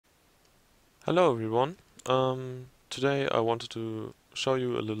Hello everyone. Today I wanted to show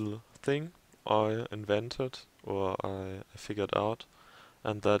you a little thing I invented or I figured out,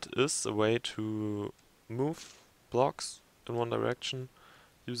 and that is a way to move blocks in one direction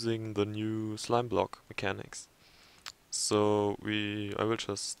using the new slime block mechanics. So I will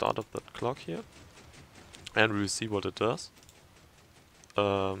just start up that clock here and we'll see what it does.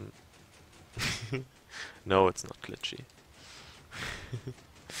 Um, no, it's not glitchy.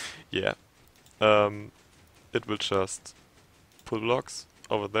 Yeah. Um, it will just pull blocks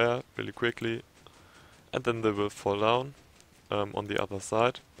over there really quickly and then they will fall down on the other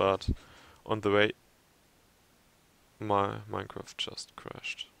side, but on the way my Minecraft just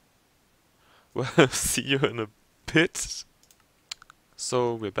crashed. Well, see you in a bit.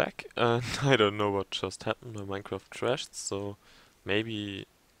 So we're back, and I don't know what just happened. My Minecraft crashed, so maybe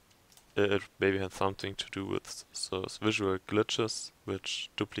it maybe had something to do with those visual glitches, which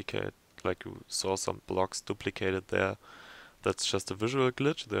duplicate, like you saw some blocks duplicated there. That's just a visual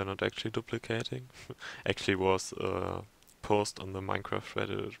glitch. They're not actually duplicating. Actually, was a post on the Minecraft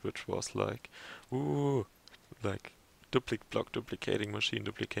Reddit, which was like, ooh, like block duplicating machine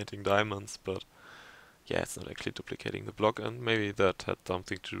duplicating diamonds, but yeah, it's not actually duplicating the block, and maybe that had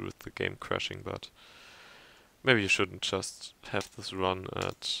something to do with the game crashing, but maybe you shouldn't just have this run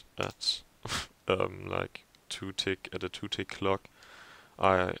at like at a 2 tick clock.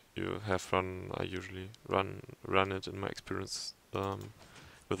 I usually run it in my experience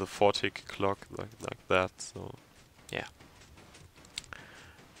with a 4 tick clock like that, so yeah.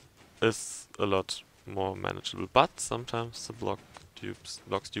 Is a lot more manageable, but sometimes the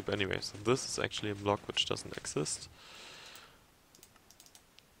blocks dupe anyway. So this is actually a block which doesn't exist.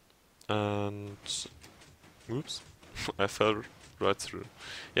 And oops, I fell right through.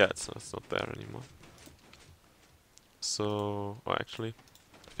 Yeah, it's not there anymore. So, or actually,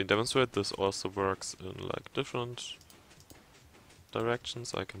 let me demonstrate. This also works in like different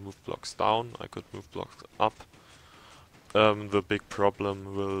directions. I can move blocks down. I could move blocks up. The big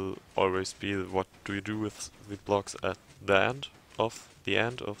problem will always be what do you do with the blocks at the end of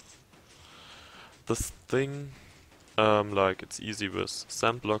this thing. Like it's easy with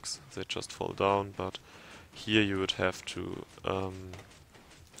sand blocks, they just fall down, but here you would have to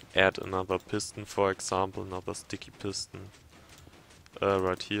add another piston, for example, another sticky piston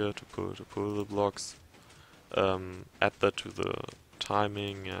right here to pull the blocks. Add that to the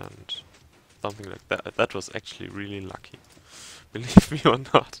timing and something like that. That was actually really lucky, believe me or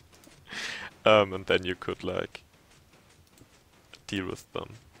not. And then you could like deal with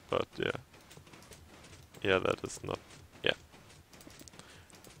them. But yeah, that is not. Yeah,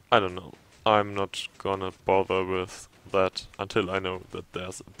 I don't know. I'm not gonna bother with that until I know that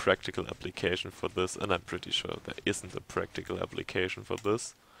there's a practical application for this, and I'm pretty sure there isn't a practical application for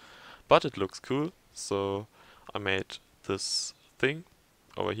this. But it looks cool, so I made this thing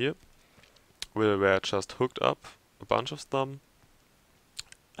over here, where I just hooked up a bunch of them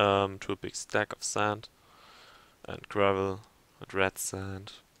to a big stack of sand and gravel and red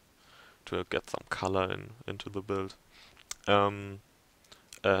sand to get some color into the build. Um,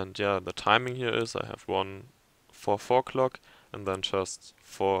 and yeah, the timing here is I have one for 4 clock and then just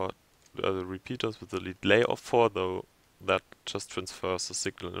 4 repeaters with a delay of 4, though that just transfers the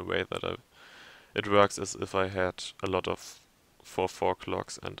signal in a way that it works as if I had a lot of 4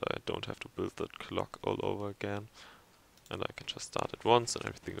 clocks and I don't have to build that clock all over again. And I can just start it once and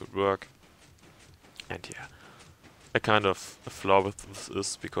everything would work. And yeah, a kind of a flaw with this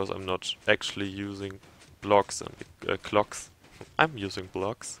is because I'm not actually using blocks and clocks. I'm using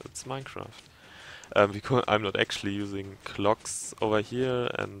blocks, it's Minecraft. Because I'm not actually using clocks over here,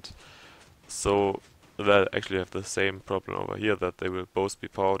 and so they'll actually have the same problem over here, that they will both be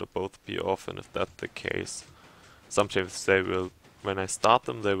powered or both be off, and if that's the case, sometimes they will, when I start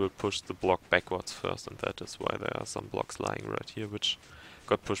them, they will push the block backwards first, and that is why there are some blocks lying right here, which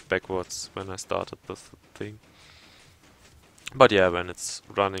got pushed backwards when I started this thing. But yeah, when it's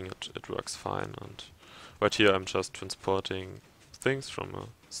running, it works fine, and right here I'm just transporting things from a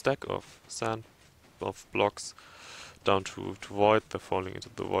stack of sand, of blocks, down to void. They're falling into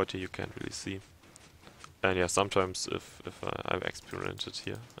the void here, you can't really see. And yeah, sometimes if I've experimented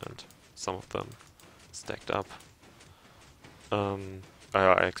here, and some of them stacked up,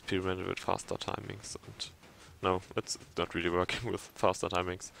 I experimented with faster timings, and no, it's not really working with faster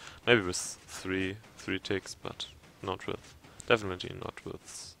timings. Maybe with three ticks, but definitely not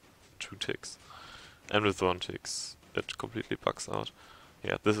with 2 ticks. And with 1 ticks, it completely bugs out.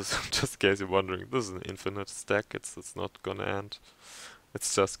 Yeah, this is just in case you're wondering, this is an infinite stack. It's not gonna end.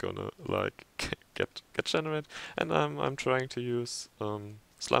 It's just gonna like get generated. And I'm trying to use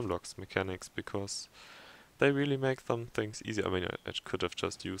slimeblocks mechanics, because they really make some things easier. I mean, I could have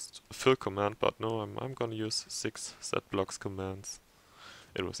just used a fill command, but no, I'm gonna use 6 setBlocks commands.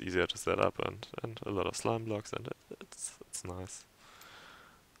 It was easier to set up, and a lot of slime blocks, and it's nice.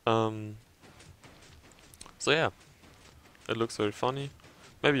 So yeah, it looks very funny.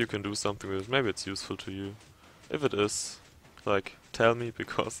 Maybe you can do something with it. Maybe it's useful to you. If it is, like, tell me,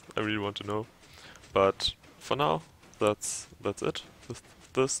 because I really want to know. But for now, that's it with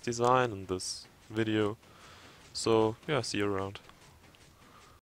this design and this video. So yeah, see you around.